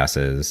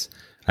 3DSs.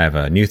 I have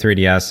a new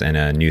 3DS and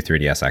a new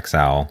 3DS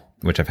XL,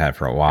 which I've had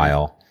for a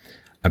while.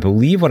 I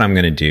believe what I'm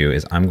going to do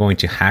is I'm going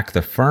to hack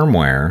the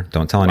firmware.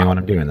 Don't tell anyone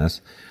I'm doing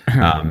this.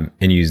 And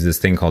use this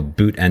thing called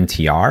Boot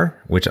NTR,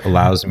 which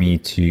allows me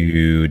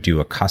to do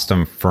a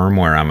custom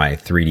firmware on my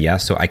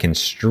 3DS so I can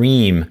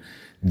stream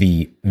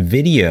the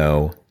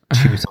video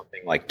to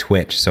something like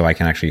Twitch. So I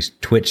can actually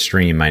Twitch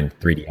stream my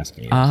 3DS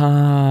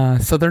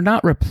games. So they're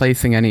not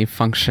replacing any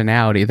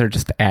functionality. They're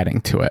just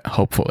adding to it,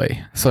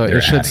 hopefully. So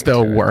it should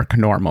still work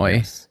normally.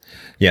 Yes.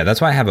 Yeah,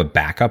 that's why I have a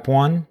backup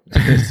one.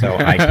 So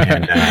I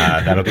can,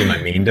 that'll be my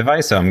main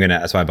device. So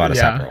that's why I bought a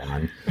separate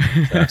one.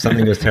 So if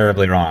something goes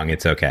terribly wrong,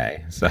 it's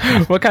okay. So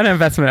what kind of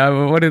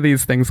investment, what do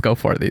these things go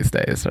for these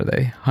days? Are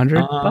they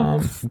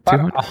 $100?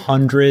 About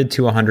 100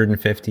 to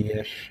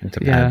 150-ish. It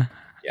depends.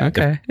 Yeah.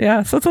 Okay.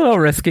 Yeah. So it's a little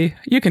risky.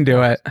 You can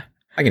do it.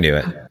 I can do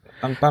it.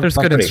 There's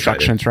good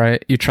instructions,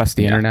 right? You trust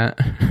the internet.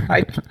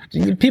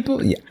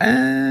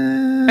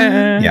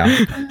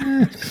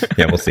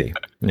 Yeah, we'll see.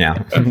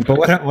 Yeah.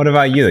 But what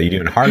about you? Are you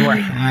doing hardware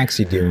hacks?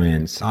 You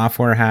doing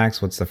software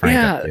hacks? What's the Frank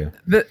up to?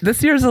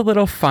 This year's a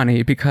little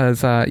funny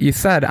because you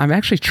said I'm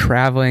actually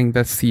traveling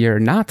this year,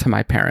 not to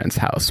my parents'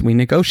 house. We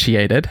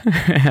negotiated,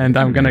 and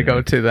I'm going to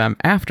go to them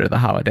after the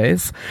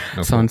holidays.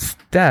 Okay. So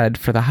instead,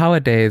 for the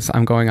holidays,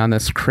 I'm going on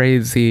this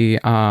crazy...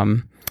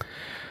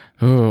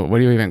 what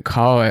do you even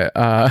call it?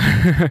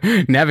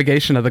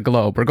 Navigation of the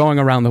globe. We're going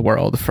around the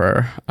world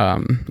for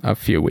a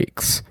few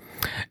weeks.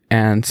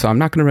 And so I'm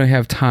not going to really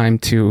have time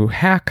to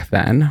hack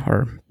then,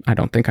 or I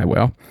don't think I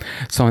will.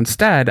 So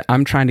instead,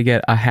 I'm trying to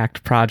get a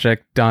hacked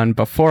project done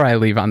before I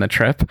leave on the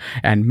trip.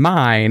 And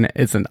mine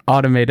is an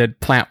automated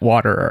plant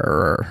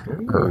waterer.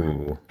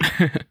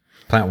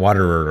 Plant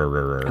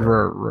waterer.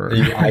 Are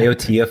you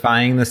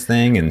IoT-ifying this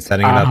thing and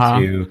setting it up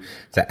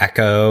to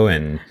echo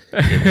and...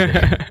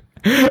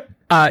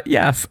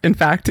 Yes. In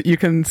fact, you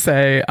can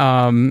say,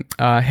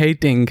 hey,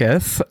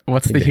 Dingus,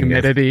 what's the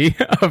humidity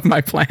of my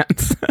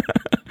plants?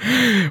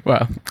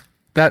 Well,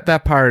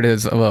 that part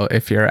is a little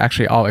iffier.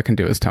 Actually, all it can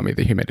do is tell me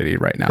the humidity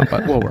right now,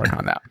 but we'll work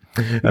on that.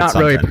 Not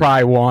really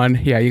pry one.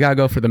 Yeah, you got to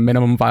go for the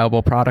minimum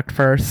viable product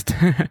first.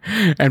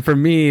 And for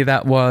me,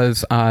 that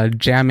was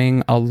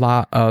jamming a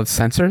lot of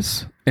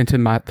sensors into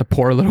the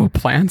poor little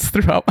plants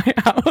throughout my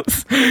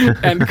house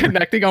and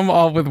connecting them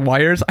all with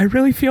wires. I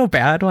really feel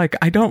bad. Like,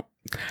 I don't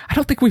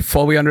think we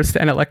fully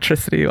understand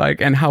electricity,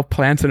 and how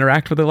plants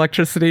interact with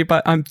electricity,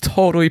 but I'm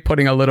totally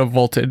putting a little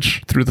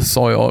voltage through the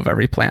soil of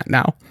every plant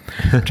now,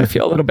 which I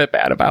feel a little bit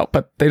bad about,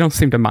 but they don't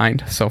seem to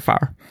mind so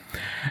far.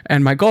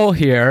 And my goal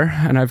here,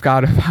 and I've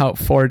got about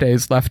 4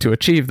 days left to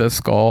achieve this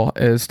goal,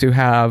 is to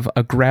have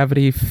a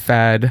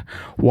gravity-fed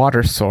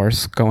water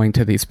source going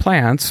to these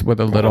plants with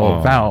a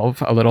little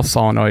valve, a little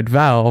solenoid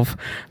valve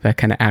that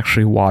can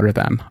actually water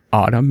them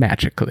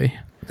automagically.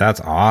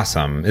 That's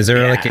awesome. Are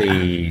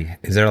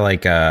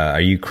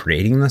you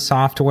creating the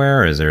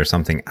software? Or is there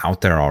something out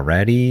there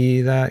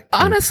already that?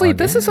 Honestly,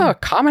 this is a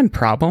common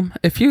problem.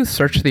 If you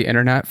search the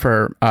internet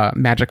for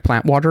magic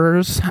plant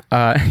waterers,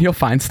 you'll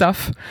find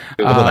stuff.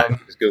 Google that.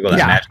 Just Google that.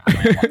 Yeah. Magic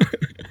plant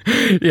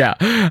waterer. Yeah.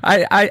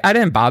 I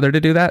didn't bother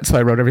to do that, so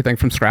I wrote everything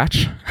from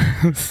scratch.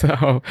 So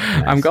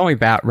nice. I'm going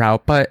that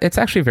route, but it's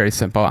actually very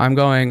simple.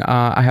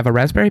 I have a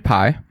Raspberry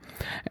Pi.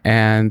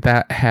 And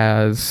that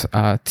has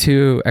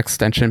 2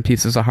 extension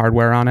pieces of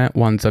hardware on it.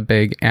 One's a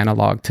big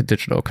analog to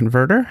digital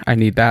converter. I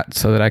need that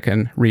so that I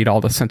can read all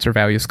the sensor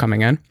values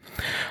coming in.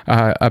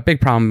 A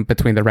big problem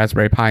between the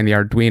Raspberry Pi and the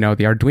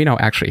Arduino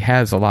actually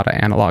has a lot of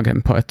analog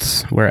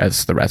inputs,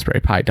 whereas the Raspberry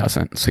Pi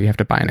doesn't. So you have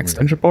to buy an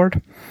extension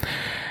board.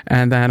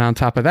 And then on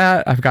top of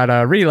that, I've got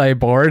a relay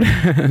board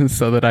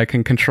so that I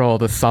can control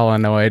the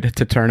solenoid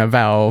to turn a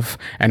valve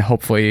and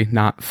hopefully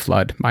not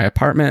flood my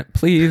apartment.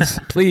 Please,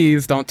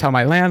 please don't tell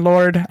my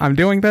landlord I'm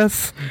doing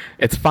this.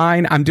 It's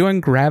fine. I'm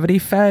doing gravity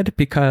fed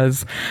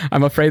because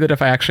I'm afraid that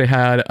if I actually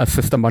had a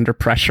system under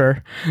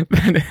pressure,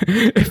 then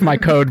if my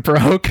code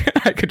broke,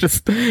 I could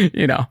just,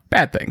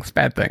 bad things.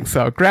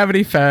 So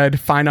gravity fed,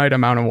 finite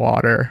amount of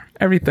water,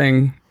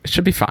 everything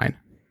should be fine.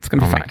 It's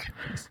gonna be my fine.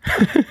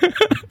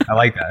 I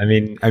like that. I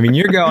mean,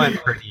 you're going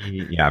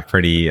pretty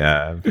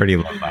low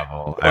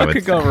level. I What would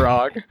could go say.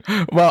 wrong?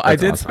 Well, I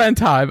That's did awesome. spend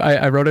time.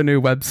 I wrote a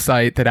new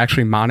website that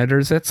actually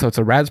monitors it. So it's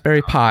a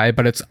Raspberry Pi,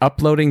 but it's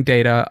uploading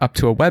data up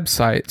to a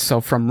website.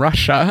 So from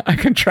Russia, I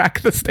can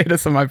track the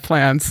status of my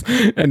plants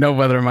and know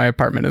whether my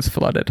apartment is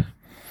flooded.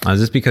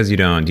 Is this because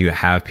do you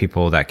have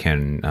people that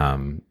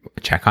can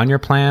check on your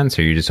plants,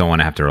 or you just don't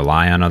want to have to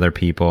rely on other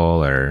people,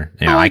 or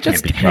I can't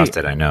just be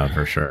trusted, I know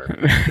for sure.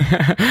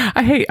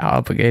 I hate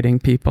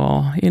obligating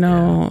people,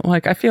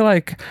 like I feel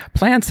like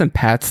plants and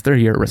pets, they're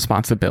your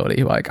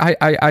responsibility. Like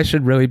I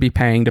should really be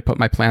paying to put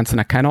my plants in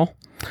a kennel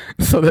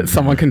so that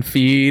someone can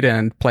feed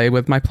and play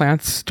with my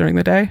plants during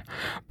the day.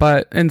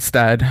 But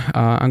instead,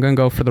 I'm going to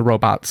go for the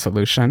robot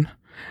solution.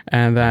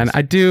 And then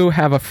I do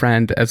have a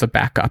friend as a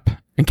backup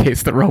in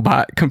case the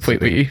robot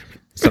completely...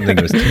 Something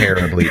goes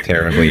terribly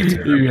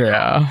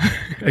Yeah,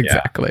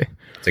 exactly.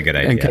 It's a good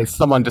idea. In case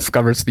someone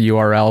discovers the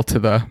URL to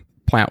the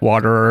plant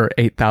waterer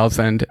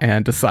 8000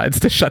 and decides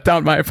to shut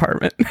down my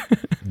apartment.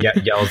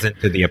 Yells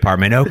into the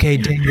apartment, okay,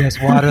 Dingus,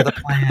 water the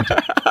plant.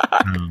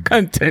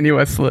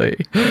 Continuously.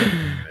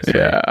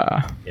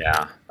 Yeah.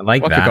 Yeah, I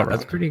like What could go that. wrong?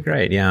 That's pretty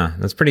great. Yeah,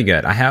 that's pretty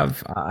good.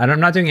 I'm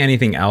not doing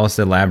anything else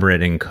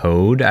elaborate in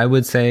code, I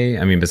would say.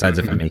 I mean, besides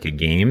if I make a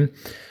game.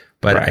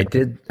 But Right.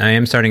 I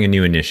am starting a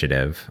new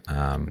initiative.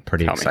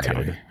 Pretty Tell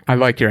excited. me. I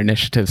like your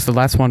initiatives. The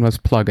last one was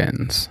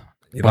plugins.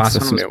 What's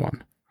this new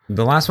one?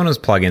 The last one was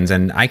plugins,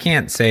 and I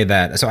can't say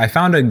that. So I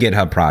found a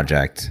GitHub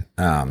project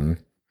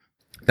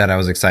that I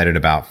was excited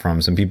about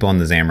from some people in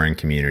the Xamarin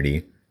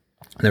community.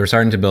 They were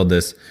starting to build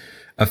this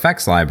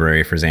effects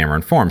library for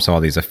Xamarin Forms, so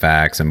all these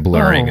effects and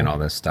blurring and all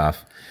this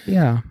stuff.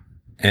 Yeah.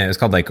 And it was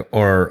called like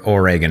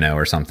oregano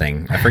or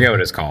something. I forget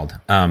what it's called.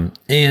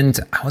 And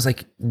I was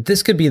like,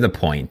 this could be the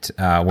point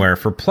where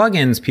for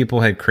plugins,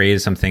 people had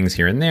created some things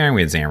here and there. And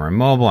we had Xamarin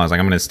Mobile. I was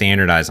like, I'm going to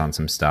standardize on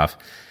some stuff.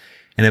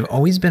 And I've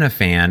always been a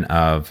fan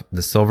of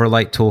the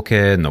Silverlight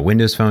toolkit and the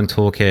Windows Phone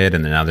toolkit.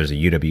 And then now there's a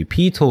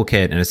UWP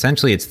toolkit. And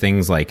essentially it's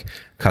things like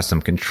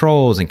custom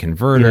controls and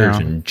converters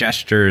and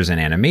gestures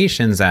and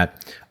animations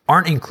that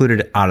aren't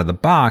included out of the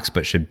box,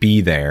 but should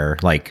be there.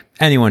 Like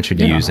anyone should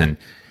use. And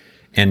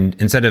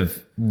instead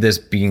of this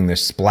being the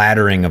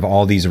splattering of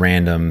all these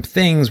random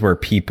things where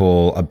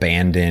people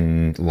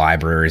abandon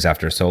libraries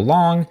after so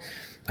long,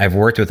 I've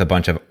worked with a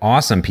bunch of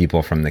awesome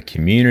people from the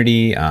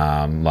community,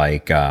 oh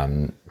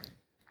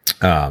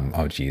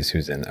geez,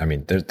 who's in? I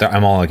mean,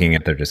 I'm all looking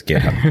at their just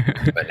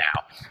GitHub,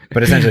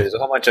 but essentially, there's a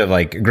whole bunch of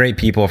like great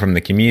people from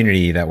the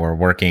community that were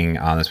working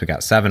on this. We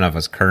got 7 of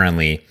us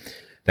currently.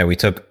 That we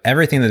took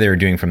everything that they were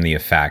doing from the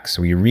effects,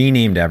 we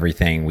renamed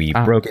everything, we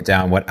broke it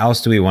down. What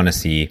else do we want to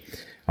see?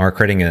 And we're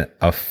creating a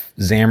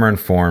Xamarin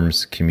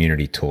Forms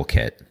community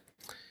toolkit.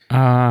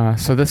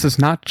 So this is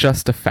not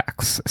just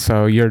effects.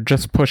 So you're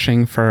just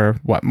pushing for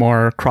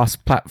more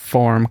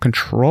cross-platform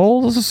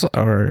controls,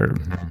 or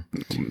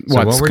So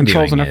what we're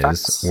controls doing and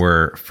effects? is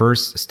we're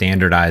first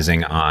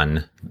standardizing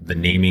on the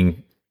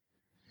naming.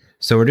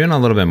 So we're doing a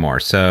little bit more.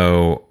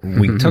 So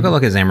we took a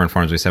look at Xamarin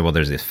Forms. We said, well,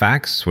 there's the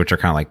effects, which are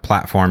kind of like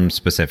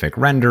platform-specific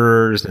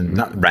renderers, and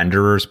not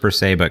renderers per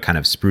se, but kind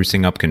of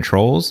sprucing up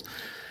controls.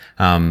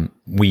 I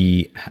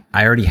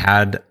already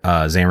had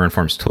a Xamarin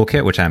Forms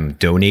toolkit, which I'm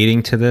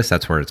donating to this.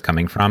 That's where it's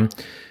coming from.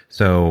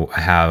 So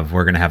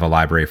we're going to have a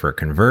library for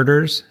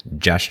converters,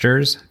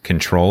 gestures,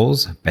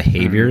 controls,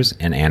 behaviors,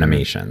 and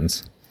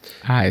animations.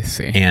 I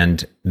see.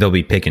 And they'll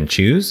be pick and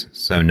choose.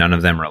 So none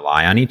of them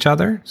rely on each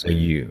other. So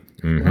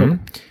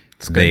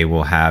they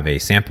will have a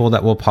sample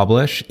that we'll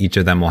publish. Each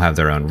of them will have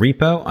their own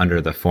repo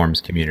under the Forms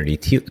Community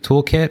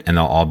Toolkit, and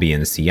they'll all be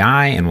in CI,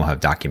 and we'll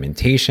have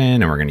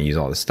documentation, and we're going to use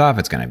all this stuff.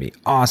 It's going to be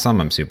awesome.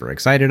 I'm super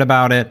excited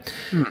about it.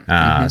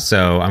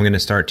 So I'm going to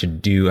start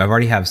to I've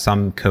already have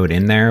some code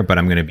in there, but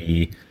I'm going to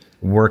be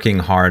working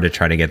hard to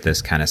try to get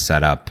this kind of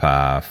set up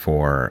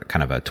for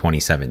kind of a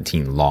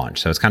 2017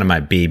 launch. So it's kind of my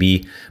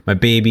baby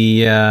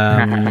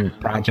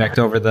project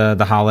over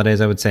the holidays,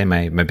 I would say,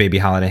 my baby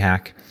holiday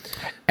hack.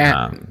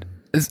 And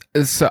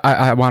so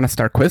I want to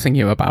start quizzing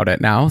you about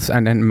it now.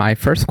 And then my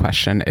first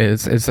question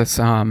is this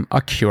a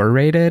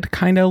curated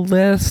kind of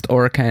list,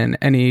 or can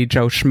any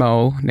Joe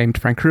Schmo named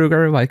Frank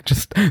Kruger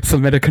just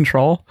submit a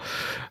control?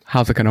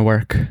 How's it going to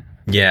work?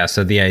 Yeah,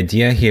 so the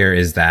idea here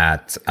is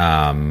that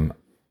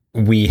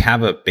we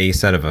have a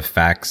base set of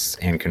effects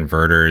and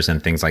converters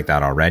and things like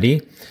that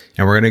already.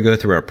 And we're going to go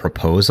through a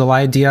proposal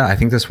idea. I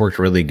think this worked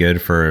really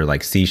good for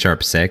like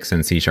C#6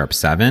 and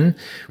C#7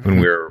 when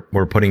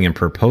we're putting in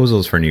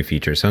proposals for new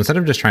features. So instead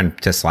of just trying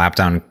to slap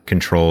down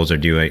controls or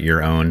do it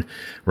your own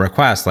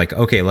request, like,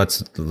 okay,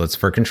 let's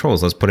for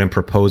controls, let's put in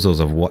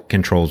proposals of what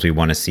controls we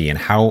want to see and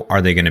how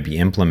are they going to be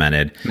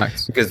implemented.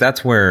 Nice. Because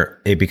that's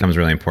where it becomes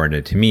really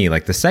important to me.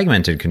 Like the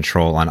segmented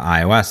control on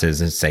iOS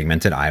is a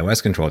segmented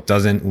iOS control. It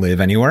doesn't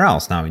live anywhere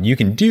else. Now you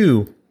can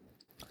do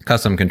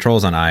custom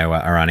controls on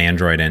iOS or on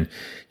Android and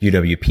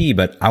UWP,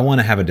 but I want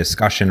to have a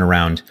discussion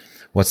around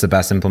what's the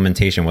best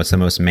implementation, what's the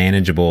most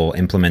manageable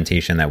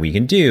implementation that we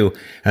can do,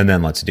 and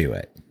then let's do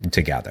it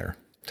together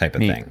type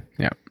of thing.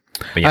 Yeah.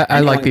 But yeah, I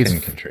like anyone these.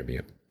 can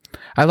contribute.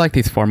 I like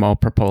these formal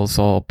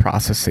proposal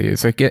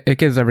processes. It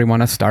gives everyone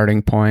a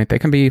starting point. They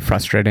can be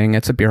frustrating.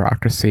 It's a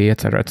bureaucracy,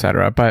 et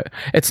cetera, but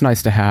it's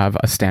nice to have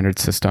a standard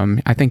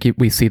system. I think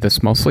we see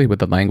this mostly with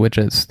the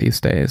languages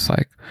these days.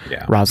 Like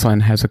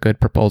Roslyn has a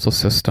good proposal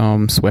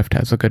system. Swift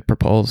has a good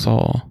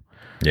proposal.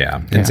 Yeah.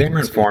 And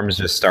Xamarin Forms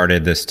just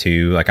started this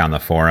too, like on the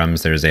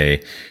forums. There's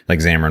a like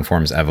Xamarin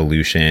Forms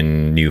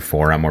Evolution new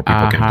forum where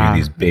people can do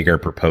these bigger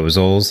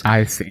proposals.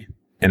 I see.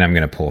 And I'm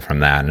going to pull from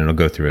that, and it'll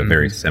go through a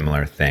very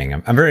similar thing.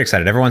 I'm very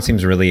excited. Everyone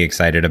seems really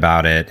excited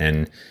about it,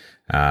 and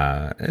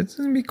it's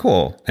going to be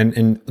cool.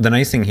 And the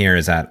nice thing here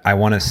is that I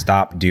want to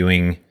stop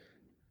doing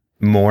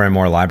more and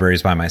more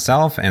libraries by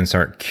myself and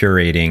start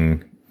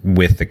curating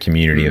with the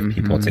community of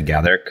people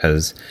together,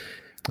 because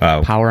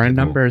power in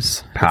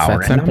numbers.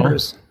 Power in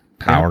numbers.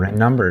 Power in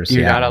numbers.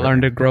 You got to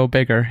learn to grow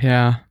bigger.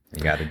 Yeah.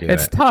 You got to do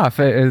it's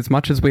tough. As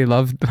much as we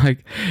love,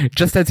 like,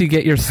 just as you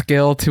get your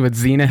skill to its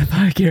zenith,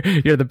 like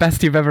you're the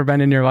best you've ever been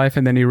in your life,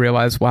 and then you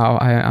realize, wow,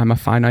 I'm a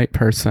finite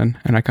person,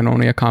 and I can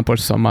only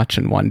accomplish so much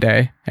in one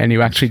day. And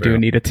you actually do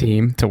need a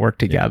team to work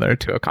together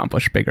to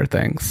accomplish bigger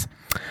things.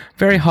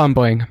 Very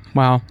humbling.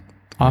 Wow.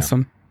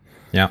 Awesome.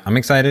 Yeah, I'm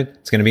excited.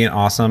 It's going to be an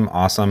awesome.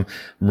 I'm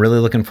really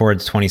looking forward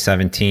to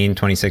 2017,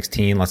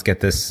 2016. Let's get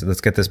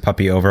this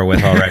puppy over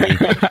with already.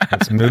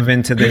 Let's move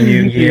into the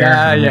new year.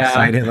 I'm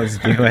excited. Let's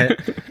do it.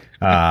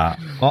 Well,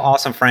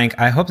 awesome, Frank.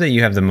 I hope that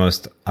you have the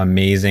most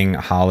amazing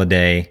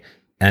holiday.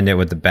 End it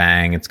with the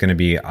bang. It's going to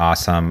be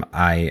awesome.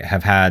 I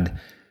have had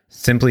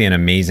simply an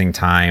amazing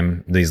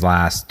time these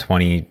last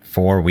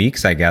 24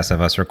 weeks, I guess,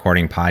 of us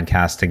recording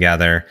podcasts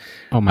together.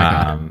 Oh my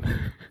God.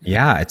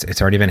 Yeah,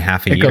 it's already been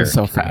half a year. It goes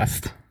so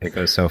fast. It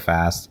goes so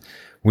fast.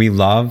 We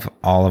love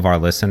all of our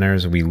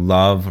listeners. We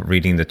love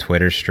reading the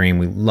Twitter stream.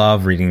 We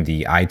love reading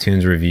the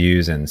iTunes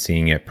reviews and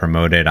seeing it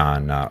promoted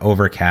on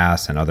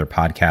Overcast and other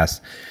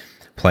podcast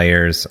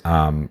players.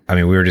 I mean,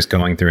 we were just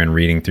going through and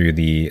reading through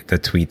the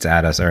tweets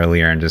at us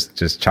earlier and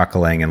just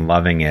chuckling and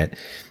loving it.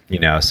 You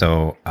know,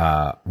 so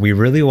we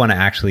really want to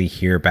actually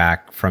hear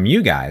back from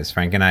you guys.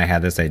 Frank and I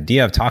had this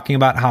idea of talking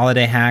about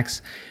holiday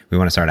hacks. We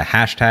want to start a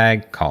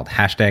hashtag called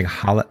hashtag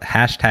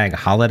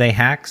holiday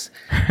hacks,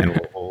 and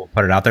we'll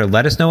put it out there.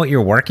 Let us know what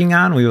you're working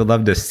on. We would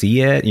love to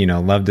see it. You know,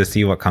 love to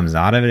see what comes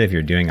out of it if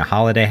you're doing a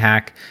holiday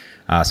hack.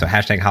 So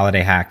hashtag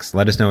holiday hacks.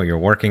 Let us know what you're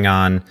working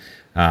on,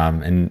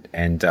 and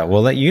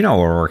we'll let you know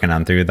what we're working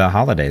on through the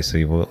holidays.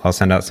 So I'll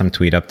send out some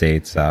tweet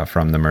updates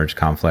from the Merge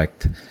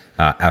Conflict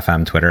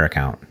FM Twitter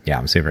account. Yeah,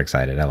 I'm super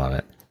excited. I love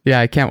it. Yeah,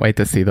 I can't wait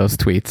to see those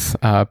tweets.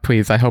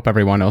 Please, I hope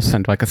everyone will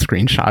send like a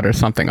screenshot or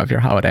something of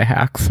your holiday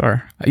hacks,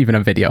 or even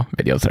a video.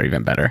 Videos are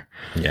even better.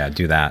 Yeah,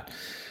 do that.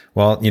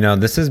 Well, you know,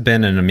 this has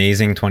been an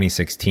amazing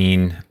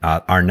 2016.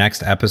 Our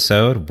next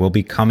episode will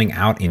be coming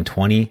out in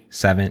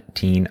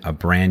 2017, a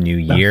brand new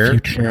year. The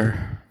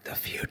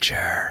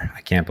future.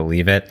 I can't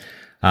believe it.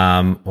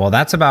 Well,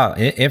 that's about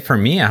it for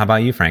me. How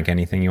about you, Frank?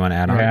 Anything you want to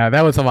add on? Yeah,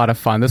 that was a lot of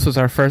fun. This was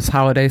our first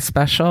holiday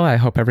special. I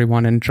hope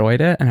everyone enjoyed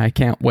it, and I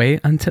can't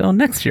wait until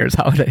next year's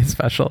holiday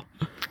special.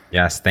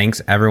 Yes,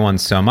 thanks everyone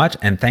so much.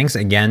 And thanks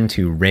again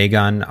to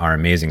Raygun, our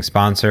amazing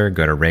sponsor.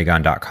 Go to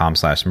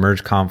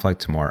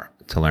raygun.com/mergeconflict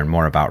to learn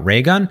more about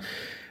Raygun.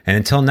 And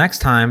until next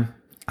time,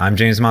 I'm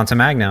James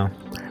Montemagno.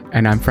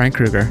 And I'm Frank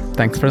Krueger.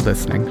 Thanks for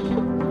listening.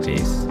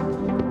 Peace.